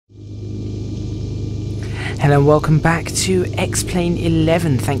Hello and welcome back to X-Plane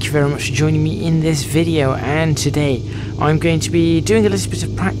 11. Thank you very much for joining me in this video, and today I'm going to be doing a little bit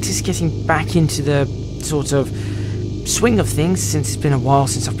of practice, getting back into the sort of swing of things since it's been a while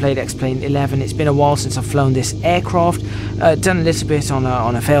since I've played X-Plane 11. It's been a while since I've flown this aircraft, done a little bit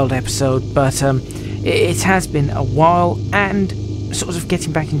on a failed episode, but it has been a while, and sort of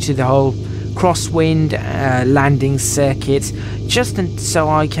getting back into the whole crosswind landing circuit, just so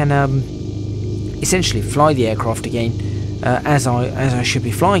I can essentially fly the aircraft again as I should be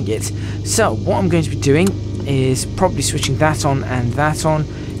flying it. So what I'm going to be doing is probably switching that on and that on,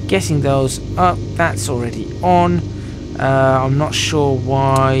 getting those up. That's already on. I'm not sure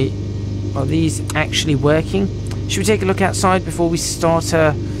why. Are these actually working? Should we take a look outside before we start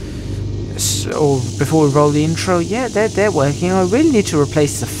or before we roll the intro? Yeah, they're working. I really need to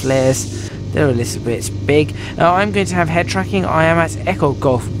replace the flares. They're a little bit big. I'm going to have head tracking. I am at Echo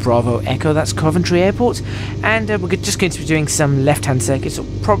Golf Bravo Echo, that's Coventry Airport, and we're just going to be doing some left-hand circuits, or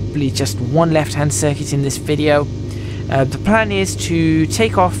probably just one left-hand circuit in this video. The plan is to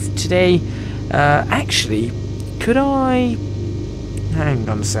take off today. Actually, could I... hang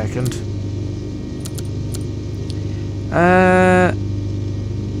on a second.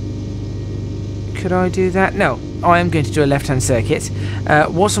 Could I do that? No. I am going to do a left-hand circuit.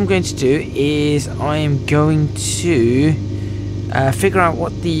 What I'm going to do is I am going to figure out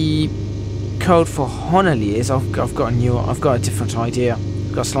what the code for Honolulu is. I've got a different idea.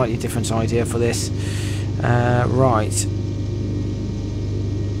 I've got a slightly different idea for this. Right.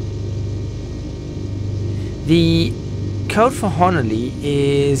 The code for Honolulu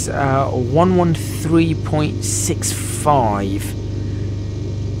is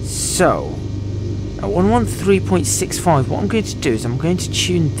 113.65. So 113.65. What I'm going to do is I'm going to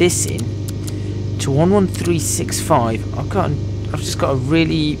tune this in to 113.65. I've just got a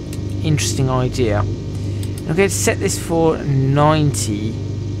really interesting idea. I'm going to set this for 90,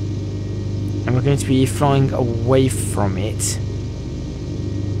 and we're going to be flying away from it.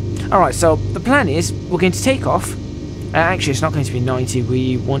 Alright, so the plan is we're going to take off. Actually, it's not going to be 90.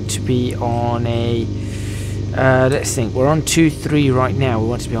 We want to be on a... let's think. We're on 2.3 right now. We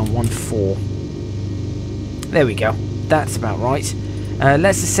want to be on 1.4. There we go. That's about right.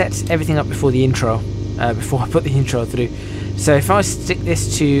 Let's just set everything up before the intro. Before I put the intro through. So if I stick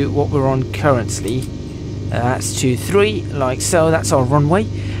this to what we're on currently, that's 2.3, like so. That's our runway.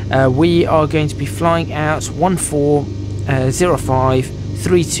 We are going to be flying out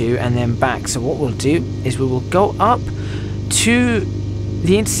 14.0532 and then back. So what we'll do is we will go up to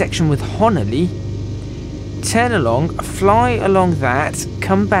the intersection with Honolulu, turn along, fly along that,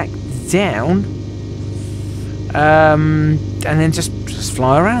 come back down, and then just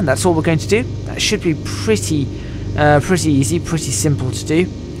fly around. That's all we're going to do. That should be pretty easy, pretty simple to do.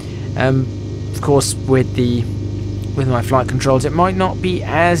 Of course, with my flight controls, it might not be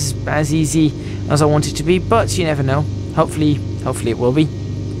as easy as I want it to be, but you never know. Hopefully it will be.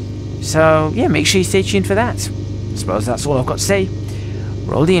 So yeah, make sure you stay tuned for that. I suppose that's all I've got to say.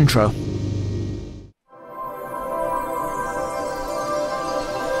 Roll the intro.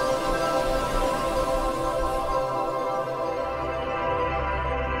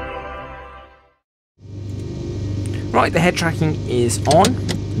 Right, the head tracking is on.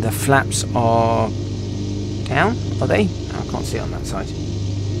 The flaps are down. Are they? I can't see on that side.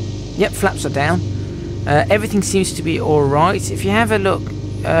 Yep, flaps are down. Everything seems to be alright. If you have a look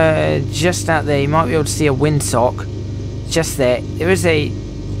just out there, you might be able to see a windsock just there. There is a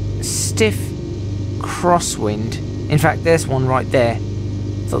stiff crosswind. In fact, there's one right there.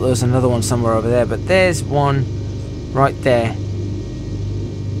 Thought there was another one somewhere over there, but there's one right there.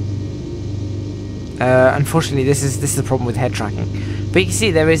 Unfortunately, this is the problem with head tracking. But you can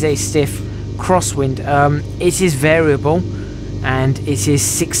see there is a stiff crosswind. It is variable, and it is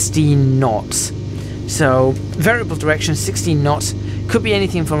 16 knots. So variable direction, 16 knots. Could be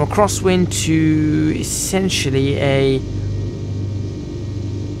anything from a crosswind to essentially a...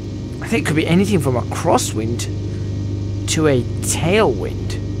 I think it could be anything from a crosswind to a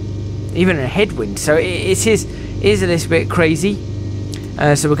tailwind, even a headwind. So it is a little bit crazy.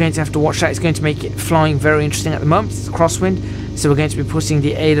 So we're going to have to watch that. It's going to make it flying very interesting. At the moment it's a crosswind, so we're going to be putting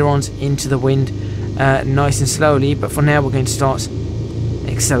the ailerons into the wind nice and slowly, but for now we're going to start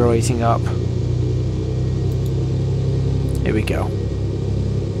accelerating up. Here we go.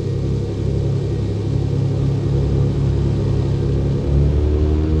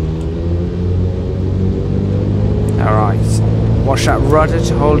 Alright, watch that rudder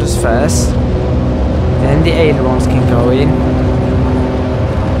to hold us first, then the ailerons can go in.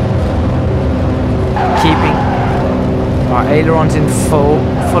 Keeping our ailerons in full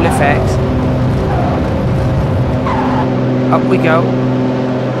effect. Up we go.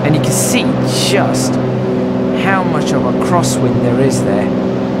 And you can see just how much of a crosswind there is there.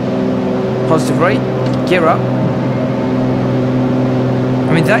 Positive rate, gear up.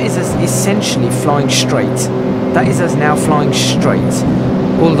 I mean, that is us essentially flying straight. That is us now flying straight,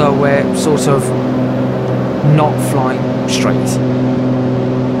 although we're sort of not flying straight.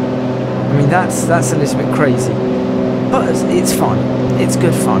 I mean, that's a little bit crazy, but it's fun. It's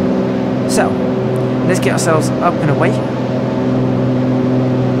good fun. So, let's get ourselves up and away.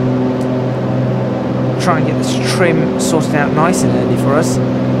 Try and get this trim sorted out nice and early for us.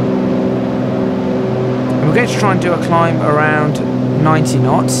 And we're going to try and do a climb around 90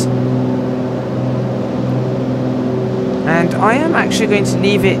 knots. And I am actually going to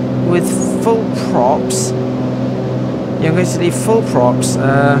leave it with full props. Yeah, I'm going to leave full props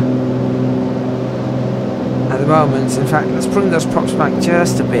at the moment. In fact, let's bring those props back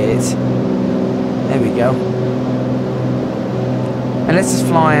just a bit. There we go. And let's just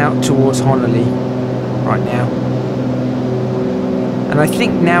fly out towards Honolulu right now. And I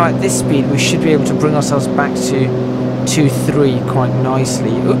think now at this speed we should be able to bring ourselves back to 2-3 quite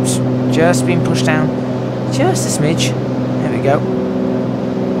nicely. Oops, just been pushed down just a smidge. There we go.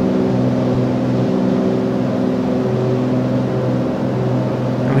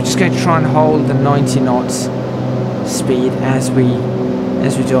 And we're just going to try and hold the 90 knots speed as we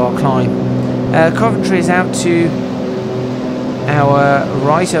do our climb. Coventry is out to our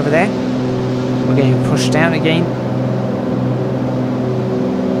right over there. We're getting pushed down again.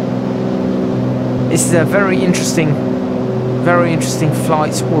 This is a very interesting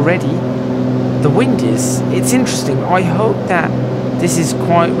flight already. The wind it's interesting. I hope that this is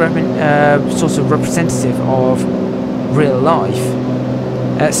quite sort of representative of real life.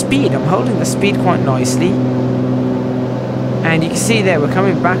 Speed, I'm holding the speed quite nicely. And you can see there we're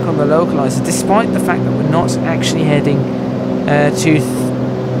coming back on the localizer, despite the fact that we're not actually heading to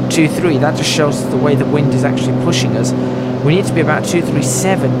 2-3. That just shows the way the wind is actually pushing us. We need to be about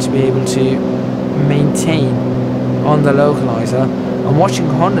 237 to be able to maintain on the localizer. I'm watching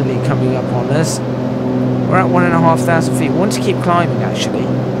Honolulu coming up on us. We're at 1,500 feet. We want to keep climbing actually.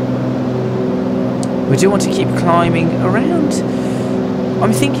 We do want to keep climbing around.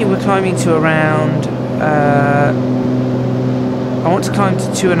 I'm thinking we're climbing to around I want to climb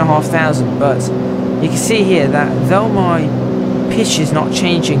to 2,500, but you can see here that though my pitch is not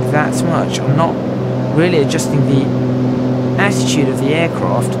changing that much, I'm not really adjusting the attitude of the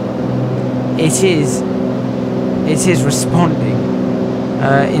aircraft. It is responding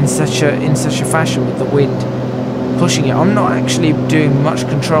in such a fashion with the wind pushing it. I'm not actually doing much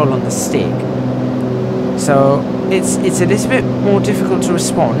control on the stick, so it's a little bit more difficult to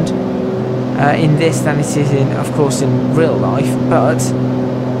respond in this than it is in, of course, in real life. But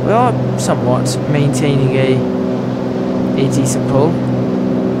we are somewhat maintaining a decent pull.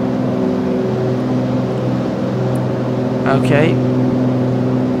 Okay.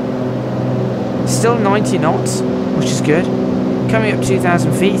 Still 90 knots, which is good. Coming up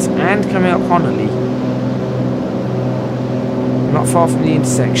 2,000 feet and coming up Honolulu. Not far from the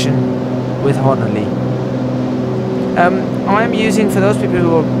intersection with Honolulu. I am using, for those people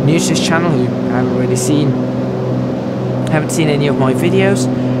who are new to this channel who haven't seen any of my videos,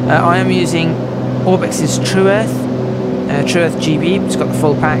 I am using ORBX's TrueEarth, TrueEarth GB. It's got the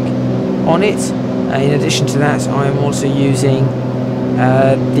full pack on it. In addition to that, I am also using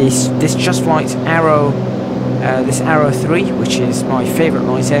this JustFlight Arrow, this Arrow III, which is my favourite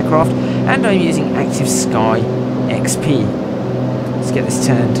light aircraft, and I'm using Active Sky XP. Let's get this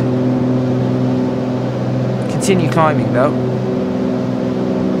turned. Continue climbing though.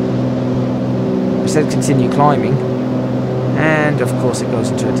 I said continue climbing, and of course it goes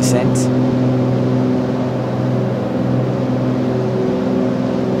into a descent.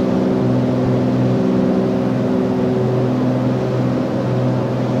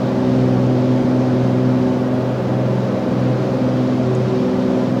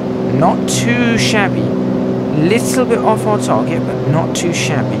 Not too shabby. Little bit off our target, but not too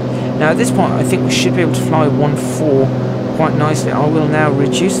shabby. Now at this point I think we should be able to fly 1-4 quite nicely. I will now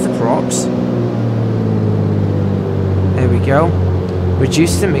reduce the props. There we go.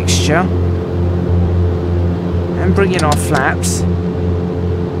 Reduce the mixture. And bring in our flaps.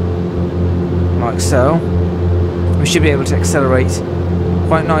 Like so. We should be able to accelerate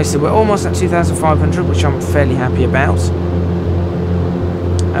quite nicely. We're almost at 2,500, which I'm fairly happy about.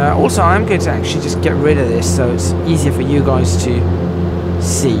 Also, I'm going to actually just get rid of this so it's easier for you guys to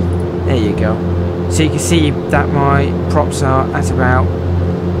see. There you go. So you can see that my props are at about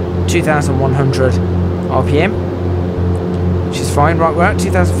 2,100 RPM, which is fine. Right, we're at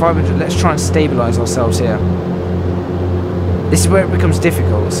 2,500. Let's try and stabilize ourselves here. This is where it becomes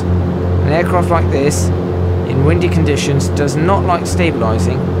difficult. An aircraft like this, in windy conditions, does not like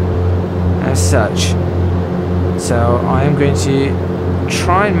stabilising as such. So I am going to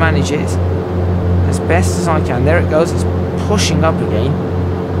try and manage it as best as I can. There it goes, it's pushing up again.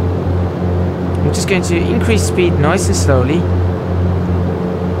 I'm just going to increase speed nice and slowly.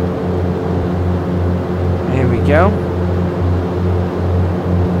 There we go.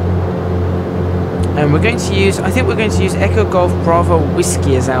 And we're going to use, I think we're going to use Echo Golf Bravo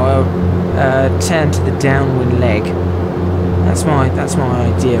Whiskey as our turn to the downwind leg. That's my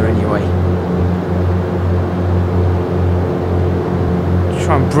idea anyway.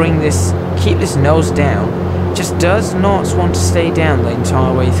 Try and bring this, keep this nose down. Just does not want to stay down the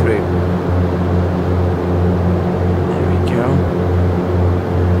entire way through. There we go.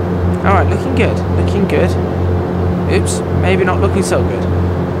 Alright, looking good, looking good. Oops, maybe not looking so good.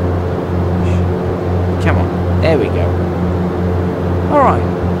 Come on, there we go. Alright,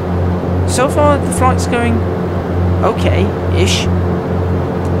 so far the flight's going okay-ish.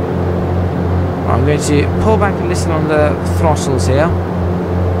 I'm going to pull back and listen on the throttles here.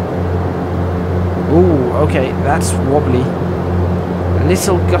 Ooh, okay, that's wobbly. A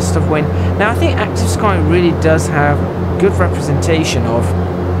little gust of wind. Now I think Active Sky really does have good representation of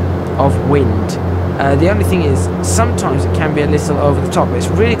wind. The only thing is, sometimes it can be a little over the top, but it's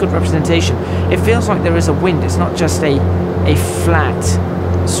really good representation. It feels like there is a wind, it's not just a flat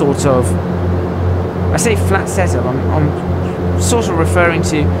sort of... I say flat setup, I'm sort of referring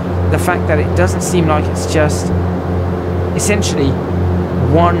to the fact that it doesn't seem like it's just essentially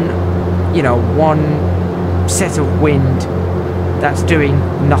one set of wind that's doing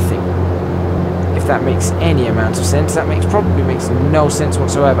nothing. If that makes any amount of sense. That probably makes no sense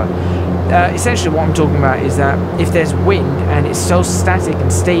whatsoever. Essentially what I'm talking about is that if there's wind and it's so static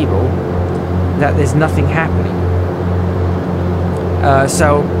and stable that there's nothing happening.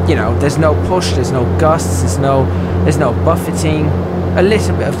 So, you know, there's no push, there's no gusts, there's no buffeting, a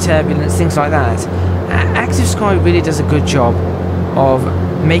little bit of turbulence, things like that. Active Sky really does a good job of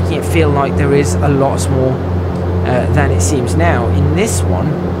making it feel like there is a lot more than it seems. Now, in this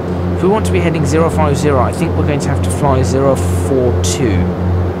one, if we want to be heading 050, I think we're going to have to fly 042,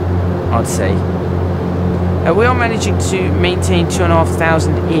 I'd say. We are managing to maintain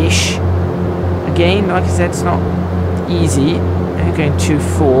 2,500-ish. Again, like I said, it's not easy. We're going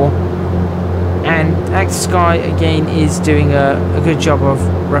 2-4. And Active Sky, again, is doing a good job of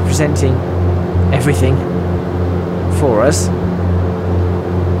representing everything for us.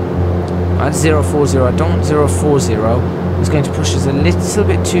 At 040, I don't want 040. It's going to push us a little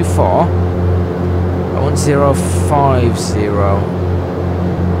bit too far. I want 050.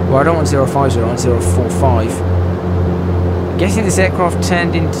 Well, I don't want 050, I want 045. Getting this aircraft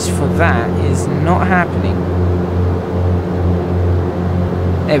turned in for that is not happening.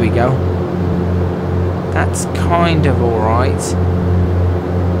 There we go. That's kind of alright.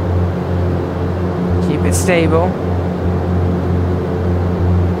 Keep it stable.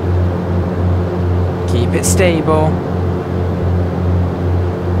 Keep it stable.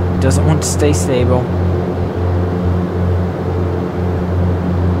 Doesn't want to stay stable.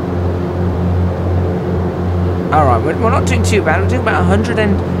 Alright, we're not doing too bad. We're doing about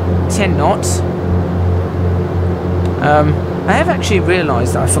 110 knots. I have actually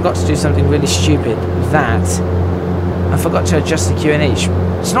realised that I forgot to do something really stupid. That I forgot to adjust the QNH.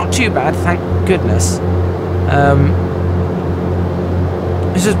 It's not too bad, thank goodness.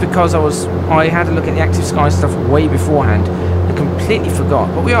 This is because I had a look at the Active Sky stuff way beforehand. I completely forgot.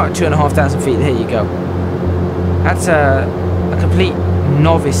 But we are at 2,500 feet. There you go. That's a complete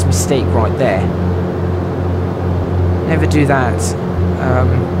novice mistake right there. Never do that.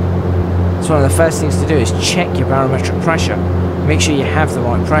 It's one of the first things to do is check your barometric pressure. Make sure you have the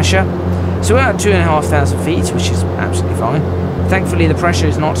right pressure. So we're at 2,500 feet, which is absolutely fine. Thankfully the pressure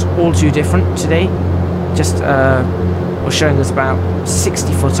is not all too different today. Just we're showing us about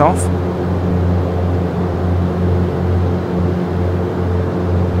 60 foot off.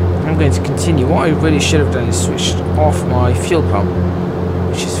 I'm going to continue. What I really should have done is switched off my fuel pump,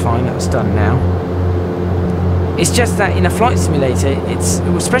 which is fine, that's done now. It's just that in a flight simulator, it's,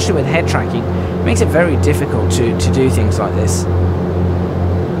 especially with head tracking, it makes it very difficult to do things like this.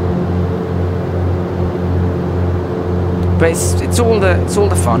 But it's all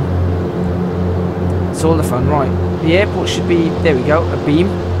the fun. It's all the fun, right? The airport should be, there we go, a beam.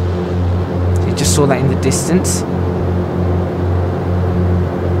 So you just saw that in the distance.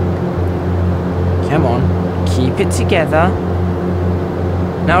 Come on, keep it together.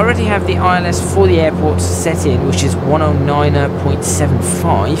 Now I already have the ILS for the airport set in, which is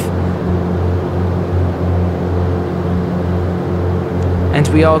 109.75. And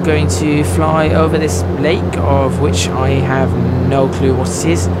we are going to fly over this lake, of which I have no clue what it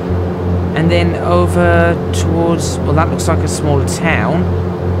is. And then over towards, well, that looks like a smaller town.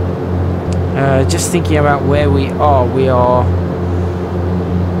 Just thinking about where we are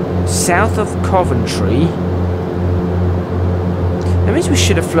south of Coventry. That means we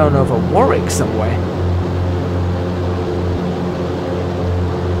should have flown over Warwick somewhere.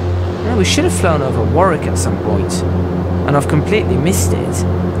 No, we should have flown over Warwick at some point, and I've completely missed it.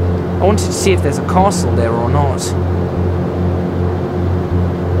 I wanted to see if there's a castle there or not.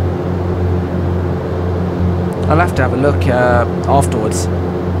 I'll have to have a look afterwards.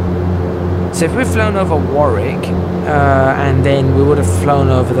 So if we've flown over Warwick, and then we would have flown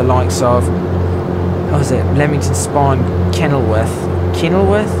over the likes of, what was it, Leamington Spa and Kenilworth.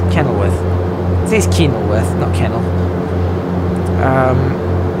 Kenilworth? Kenilworth. I think it's Kenilworth, not Kennel.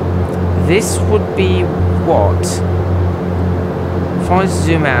 This would be what? If I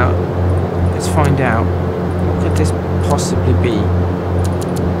zoom out, let's find out. What could this possibly be?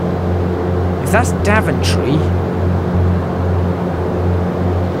 If that's Daventry,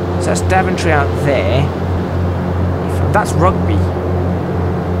 so that's Daventry out there. That's Rugby.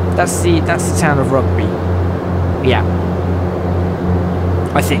 That's the town of Rugby. Yeah,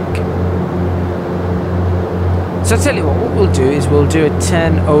 I think. So I'll tell you what we'll do is we'll do a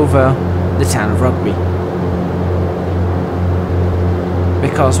turn over the town of Rugby.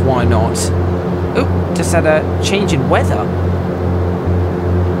 Because why not? Oh, just had a change in weather.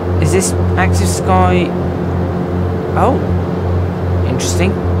 Is this active sky? Oh,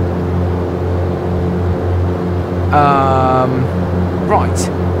 interesting. Right.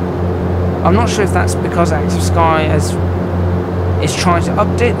 I'm not sure if that's because active sky is trying to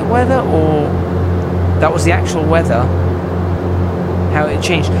update the weather, or that was the actual weather, how it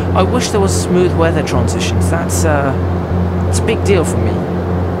changed. I wish there was smooth weather transitions. It's a big deal for me.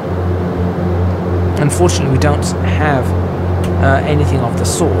 Unfortunately, we don't have anything of the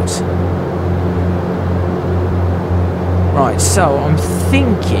sort. Right, so I'm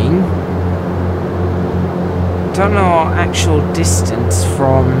thinking, don't know our actual distance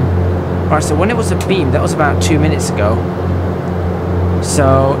from, right, so when it was a beam, that was about 2 minutes ago.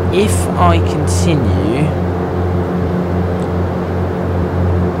 So if I continue,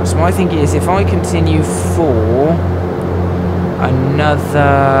 so my thinking is if I continue for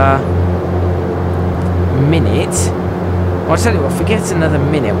another minute, well, I'll tell you what, forget another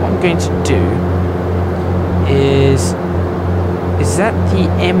minute. What I'm going to do is that the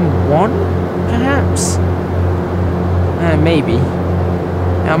M1 perhaps? Maybe.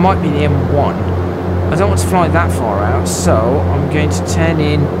 Now, it might be the M1. I don't want to fly that far out, so I'm going to turn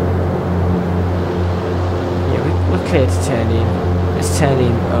in. Yeah, we're clear to turn in. Let's turn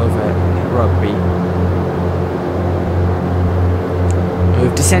in over Rugby.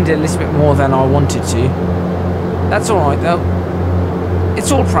 We've descended a little bit more than I wanted to. That's alright though.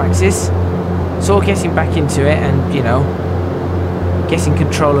 It's all practice. It's all getting back into it and, you know, getting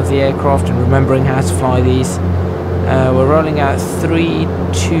control of the aircraft and remembering how to fly these. We're rolling out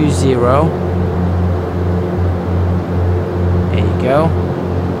 320. There you go.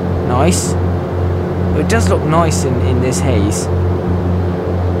 Nice. It does look nice in this haze.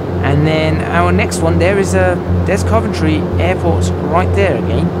 And then our next one, there's Coventry Airport right there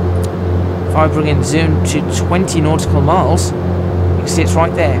again. If I bring in zoom to 20 nautical miles, you can see it's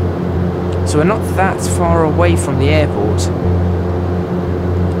right there. So we're not that far away from the airport.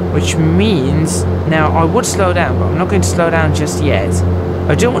 Which means, now I would slow down, but I'm not going to slow down just yet.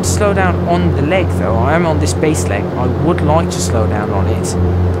 I don't want to slow down on the leg though. I am on this base leg. I would like to slow down on it.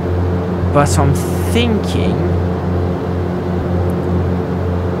 But I'm thinking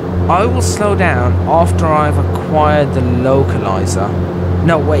I will slow down after I've acquired the localizer.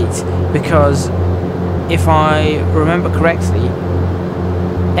 No, wait, because if I remember correctly,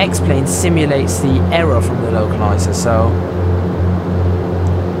 X-Plane simulates the error from the localizer, so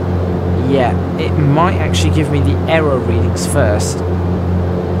yeah, it might actually give me the error readings first.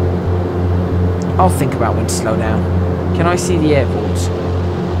 I'll think about when to slow down. Can I see the airport?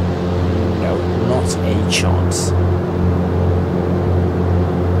 No, not a chance.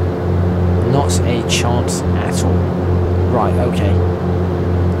 Not a chance at all. Right, okay.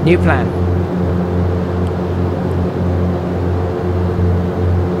 New plan.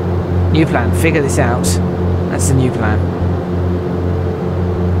 New plan, figure this out. That's the new plan.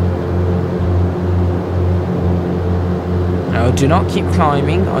 No, do not keep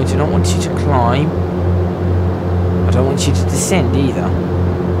climbing. I do not want you to climb. I don't want you to descend either.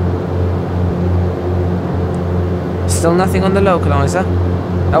 Still nothing on the localizer.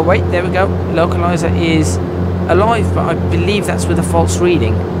 Oh wait, there we go. Localizer is alive, but I believe that's with a false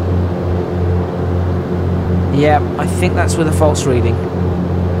reading. Yeah, I think that's with a false reading.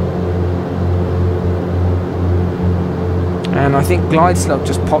 And I think glide slope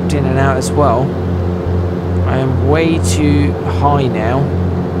just popped in and out as well. I am way too high now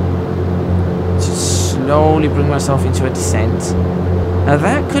to slowly bring myself into a descent. Now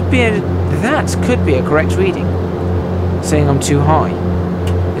that could be a correct reading, saying I'm too high.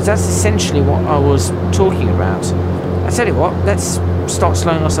 Because that's essentially what I was talking about. I tell you what, let's start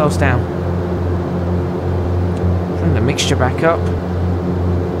slowing ourselves down. Bring the mixture back up.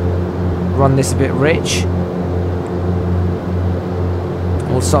 Run this a bit rich.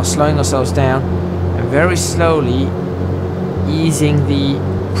 We'll start slowing ourselves down and very slowly easing the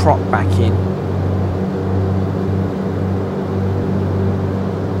prop back in.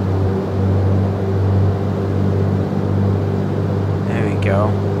 There we go.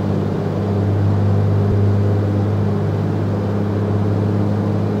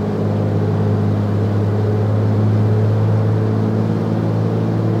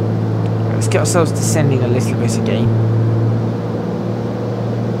 Let's get ourselves descending a little bit again.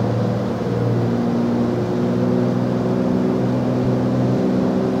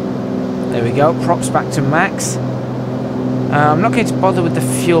 There we go, props back to max. I'm not going to bother with the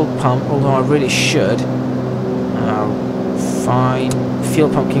fuel pump, although I really should. Fine, fuel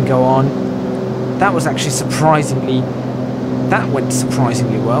pump can go on. That was actually surprisingly, that went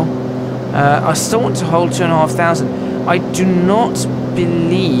surprisingly well. I still want to hold 2,500. I do not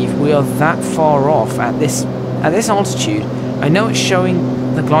believe we are that far off at this altitude. I know it's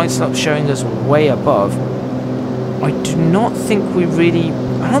showing, the glide slope showing us way above. I do not think we really,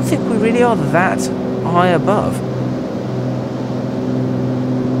 I don't think we really are that high above.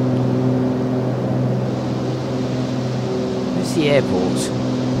 Where's the airport?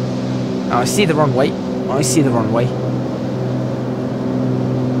 Oh, I see the runway. I see the runway.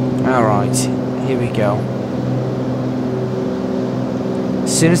 Alright, here we go.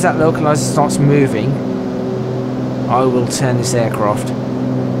 As soon as that localizer starts moving, I will turn this aircraft.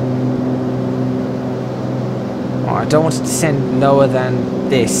 I don't want to descend lower than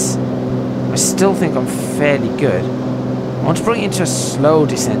this. I still think I'm fairly good. I want to bring it into a slow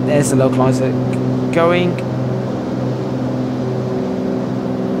descent. There's the localizer going.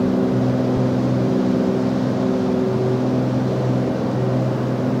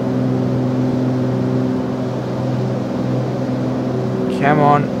 Come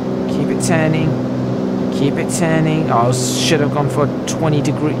on, keep it turning. Keep it turning. Oh, I should have gone for a 30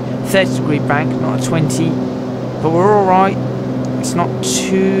 degree bank, not a 20. But we're alright. It's not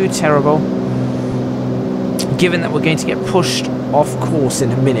too terrible. Given that we're going to get pushed off course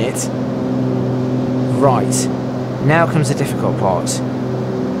in a minute. Right. Now comes the difficult part.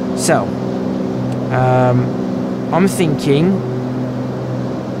 So. I'm thinking.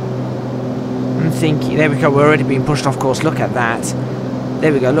 There we go. We're already being pushed off course. Look at that.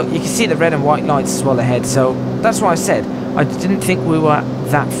 There we go. Look, you can see the red and white lights as well ahead. So that's what I said. I didn't think we were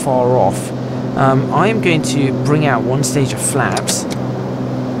that far off. I am going to bring out one stage of flaps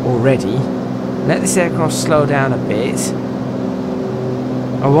already. Let this aircraft slow down a bit.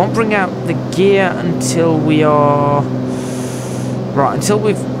 I won't bring out the gear until we are right. Until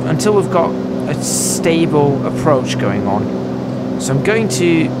we've got a stable approach going on. So I'm going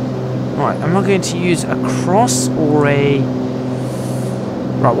to am I going to use a cross or a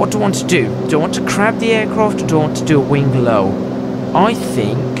right? What do I want to do? Do I want to crab the aircraft or do I want to do a wing low? I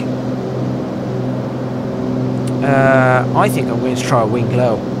think I'm going to try a wing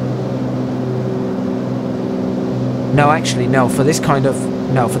low. No, actually, no. For this kind of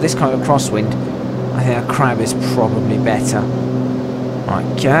crosswind, I think a crab is probably better.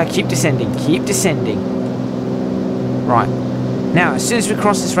 Right, keep descending, keep descending. Right, now as soon as we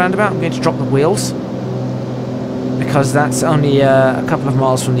cross this roundabout, I'm going to drop the wheels because that's only a couple of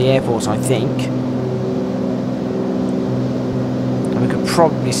miles from the airport, I think. And we could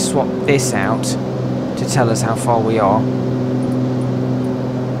probably swap this out to tell us how far we are.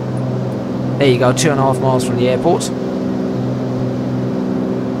 There you go, 2.5 miles from the airport.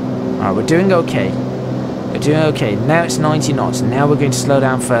 Alright, we're doing okay. We're doing okay. Now it's 90 knots. Now we're going to slow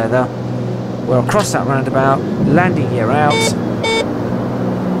down further. We'll cross that roundabout, landing gear out.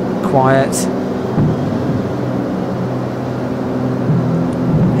 Quiet.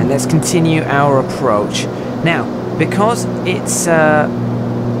 And let's continue our approach. Now, because it's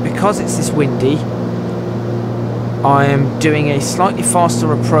this windy, I am doing a slightly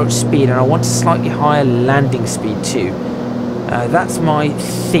faster approach speed and I want a slightly higher landing speed too. That's my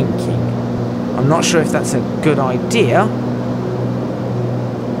thinking. I'm not sure if that's a good idea,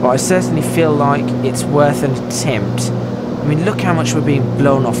 but I certainly feel like it's worth an attempt. I mean, look how much we're being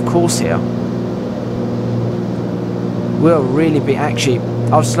blown off course here. We'll really be... Actually,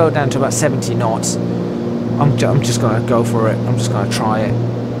 I'll slow down to about 70 knots. I'm just going to go for it. I'm just going to try it.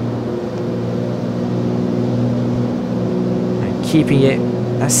 And keeping it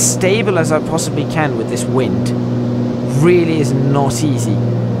as stable as I possibly can with this wind really is not easy.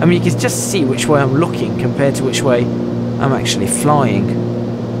 I mean, you can just see which way I'm looking compared to which way I'm actually flying.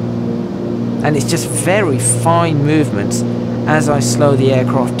 And it's just very fine movements as I slow the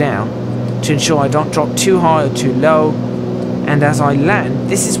aircraft down to ensure I don't drop too high or too low. And as I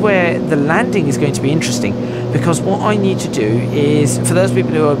land, this is where the landing is going to be interesting, because what I need to do is, for those people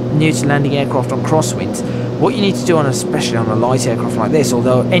who are new to landing aircraft on crosswinds, what you need to do, especially on a light aircraft like this,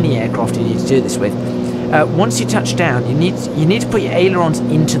 although any aircraft you need to do this with, once you touch down, you need to put your ailerons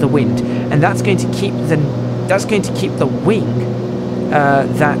into the wind, and that's going to keep the wing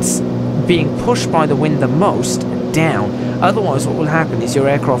that's being pushed by the wind the most down. Otherwise, what will happen is your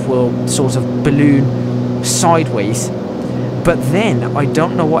aircraft will sort of balloon sideways. But then I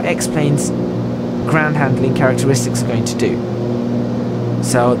don't know what X-Plane's ground handling characteristics are going to do.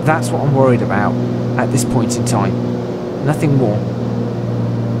 So that's what I'm worried about at this point in time. Nothing more.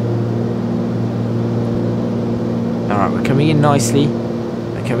 Alright, we're coming in nicely.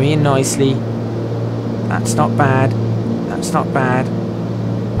 We're coming in nicely. That's not bad. That's not bad.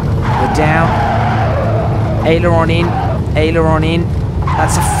 We're down. Aileron in. Aileron in.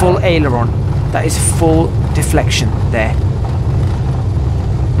 That's a full aileron. That is full deflection there.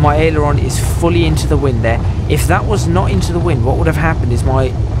 My aileron is fully into the wind there. If that was not into the wind, what would have happened is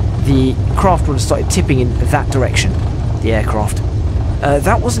the craft would have started tipping in that direction, the aircraft.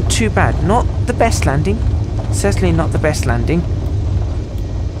 That wasn't too bad. Not the best landing. Certainly not the best landing.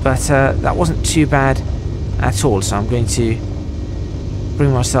 But that wasn't too bad at all. So I'm going to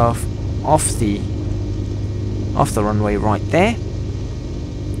bring myself off the runway right there.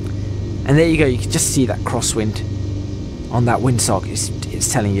 And there you go. You can just see that crosswind on that windsock. It's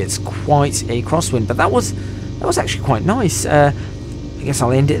telling you it's quite a crosswind, but that was actually quite nice. I guess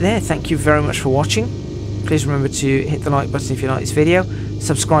I'll end it there. Thank you very much for watching. Please remember to hit the like button if you like this video.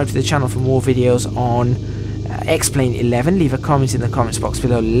 Subscribe to the channel for more videos on X-Plane 11. Leave a comment in the comments box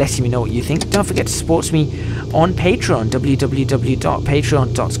below letting me know what you think. Don't forget to support me on Patreon,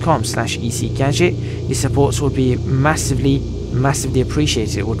 www.patreon.com/ECGadget. Your supports would be massively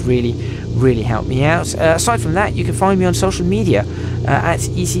appreciated. It would really help me out. Aside from that, you can find me on social media at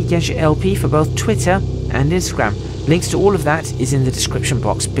ECGadgetLP for both Twitter and Instagram. Links to all of that is in the description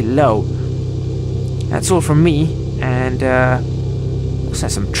box below. That's all from me, and also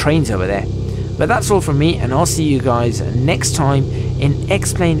some trains over there. But that's all from me, and I'll see you guys next time in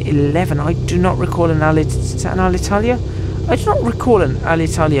X-Plane 11. I do not recall an Alitalia? I do not recall an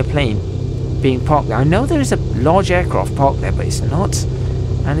Alitalia plane being parked there. I know there is a large aircraft parked there, but it's not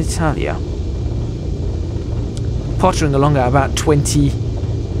an Italia. Pottering along at about 20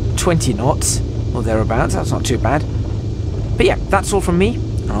 knots or thereabouts. That's not too bad. But yeah, that's all from me,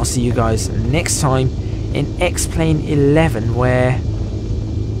 and I'll see you guys next time in X-Plane 11, where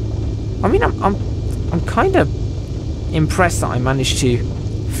I mean, I'm kind of impressed that I managed to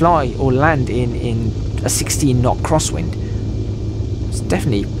fly or land in a 16 knot crosswind. It's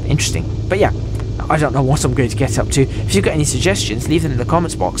definitely interesting. But yeah, I don't know what I'm going to get up to. If you've got any suggestions, leave them in the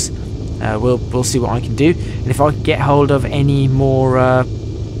comments box. We'll see what I can do, and if I can get hold of any more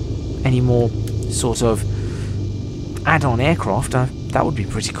sort of add-on aircraft, that would be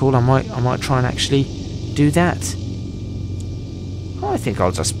pretty cool. I might try and actually do that. I think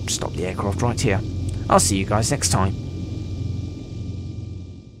I'll just stop the aircraft right here. I'll see you guys next time.